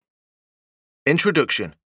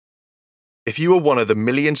Introduction. If you are one of the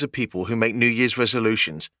millions of people who make New Year's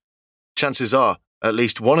resolutions, chances are at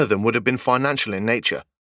least one of them would have been financial in nature.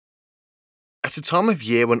 At a time of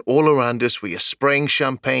year when all around us we are spraying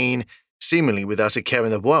champagne, seemingly without a care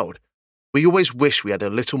in the world, we always wish we had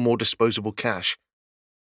a little more disposable cash.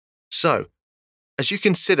 So, as you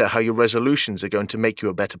consider how your resolutions are going to make you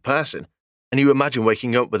a better person, and you imagine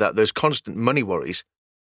waking up without those constant money worries,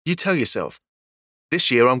 you tell yourself,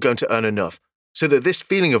 this year I'm going to earn enough so that this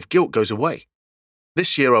feeling of guilt goes away.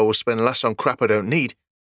 This year I will spend less on crap I don't need,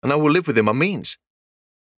 and I will live within my means.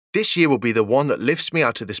 This year will be the one that lifts me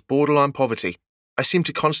out of this borderline poverty I seem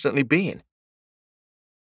to constantly be in.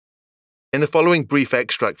 In the following brief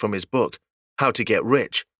extract from his book, How to Get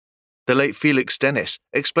Rich, the late Felix Dennis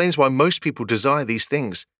explains why most people desire these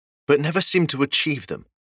things, but never seem to achieve them.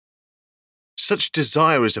 Such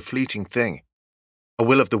desire is a fleeting thing, a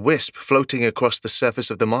will-o'-the-wisp floating across the surface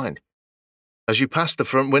of the mind. As you pass the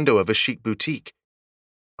front window of a chic boutique,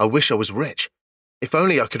 I wish I was rich. If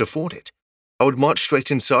only I could afford it. I would march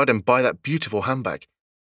straight inside and buy that beautiful handbag.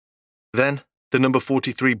 Then, the number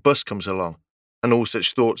 43 bus comes along, and all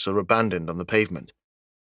such thoughts are abandoned on the pavement.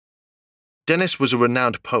 Dennis was a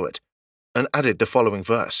renowned poet, and added the following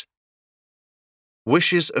verse.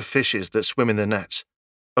 Wishes of fishes that swim in the nets,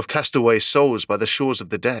 of castaway souls by the shores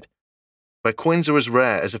of the dead, where coins are as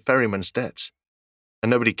rare as a ferryman's debts, and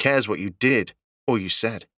nobody cares what you did or you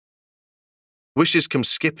said. Wishes come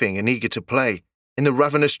skipping and eager to play in the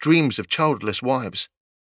ravenous dreams of childless wives.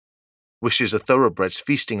 Wishes are thoroughbreds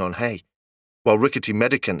feasting on hay, while rickety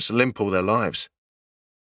mendicants limp all their lives.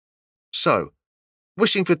 So,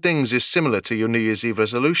 wishing for things is similar to your New Year's Eve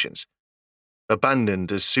resolutions,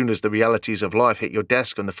 abandoned as soon as the realities of life hit your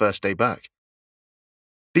desk on the first day back.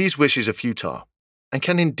 These wishes are futile, and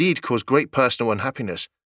can indeed cause great personal unhappiness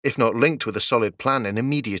if not linked with a solid plan and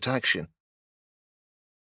immediate action.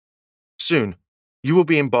 Soon, you will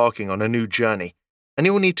be embarking on a new journey, and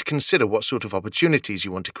you will need to consider what sort of opportunities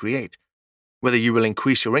you want to create, whether you will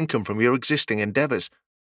increase your income from your existing endeavors,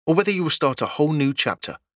 or whether you will start a whole new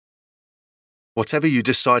chapter. Whatever you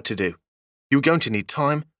decide to do, you're going to need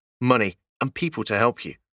time, money, and people to help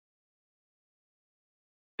you.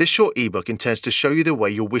 This short ebook intends to show you the way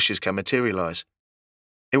your wishes can materialize.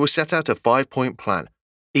 It will set out a 5-point plan,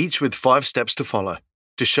 each with 5 steps to follow,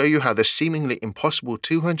 to show you how the seemingly impossible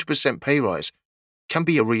 200% pay rise can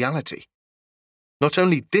be a reality. Not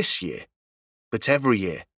only this year, but every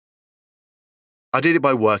year. I did it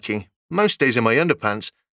by working, most days in my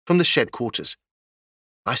underpants, from the shed quarters.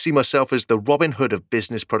 I see myself as the Robin Hood of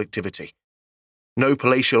business productivity. No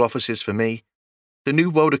palatial offices for me. The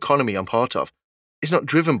new world economy I'm part of is not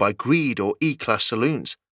driven by greed or E-class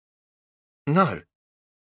saloons. No,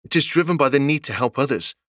 it is driven by the need to help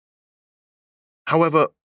others. However,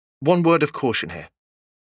 one word of caution here.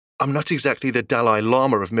 I'm not exactly the Dalai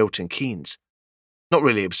Lama of Milton Keynes. Not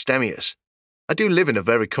really abstemious. I do live in a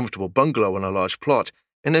very comfortable bungalow on a large plot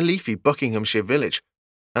in a leafy Buckinghamshire village,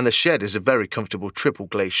 and the shed is a very comfortable triple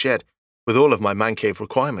glazed shed with all of my man cave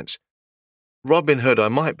requirements. Robin Hood I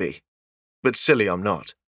might be, but silly I'm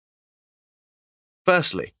not.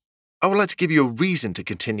 Firstly, I would like to give you a reason to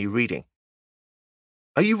continue reading.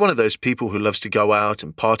 Are you one of those people who loves to go out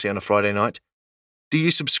and party on a Friday night? Do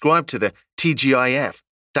you subscribe to the TGIF,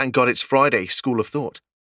 Thank God It's Friday, school of thought?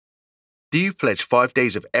 Do you pledge 5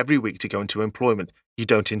 days of every week to go into employment you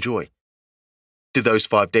don't enjoy? Do those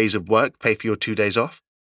 5 days of work pay for your 2 days off?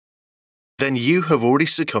 Then you have already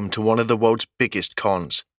succumbed to one of the world's biggest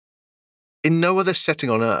cons. In no other setting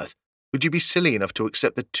on earth would you be silly enough to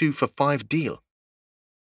accept the 2 for 5 deal.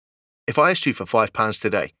 If I asked you for £5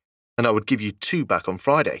 today, and I would give you 2 back on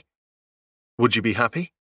Friday, would you be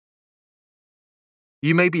happy?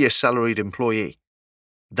 You may be a salaried employee.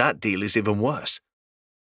 That deal is even worse.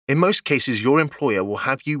 In most cases, your employer will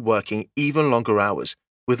have you working even longer hours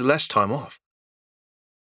with less time off.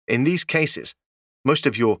 In these cases, most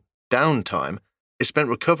of your downtime is spent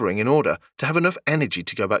recovering in order to have enough energy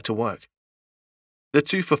to go back to work. The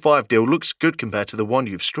 2 for 5 deal looks good compared to the one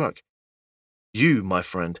you've struck. You, my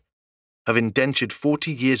friend, have indentured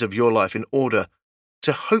 40 years of your life in order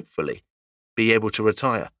to hopefully be able to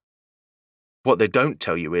retire. What they don't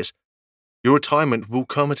tell you is, your retirement will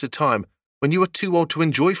come at a time when you are too old to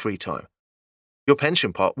enjoy free time. Your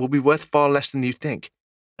pension pot will be worth far less than you think,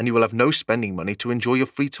 and you will have no spending money to enjoy your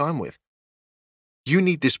free time with. You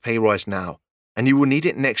need this pay rise now, and you will need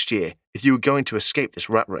it next year if you are going to escape this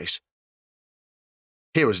rat race.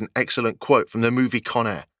 Here is an excellent quote from the movie Con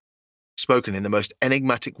Air, spoken in the most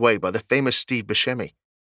enigmatic way by the famous Steve Buscemi.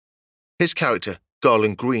 His character,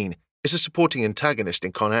 Garland Green, is a supporting antagonist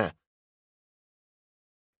in Con Air,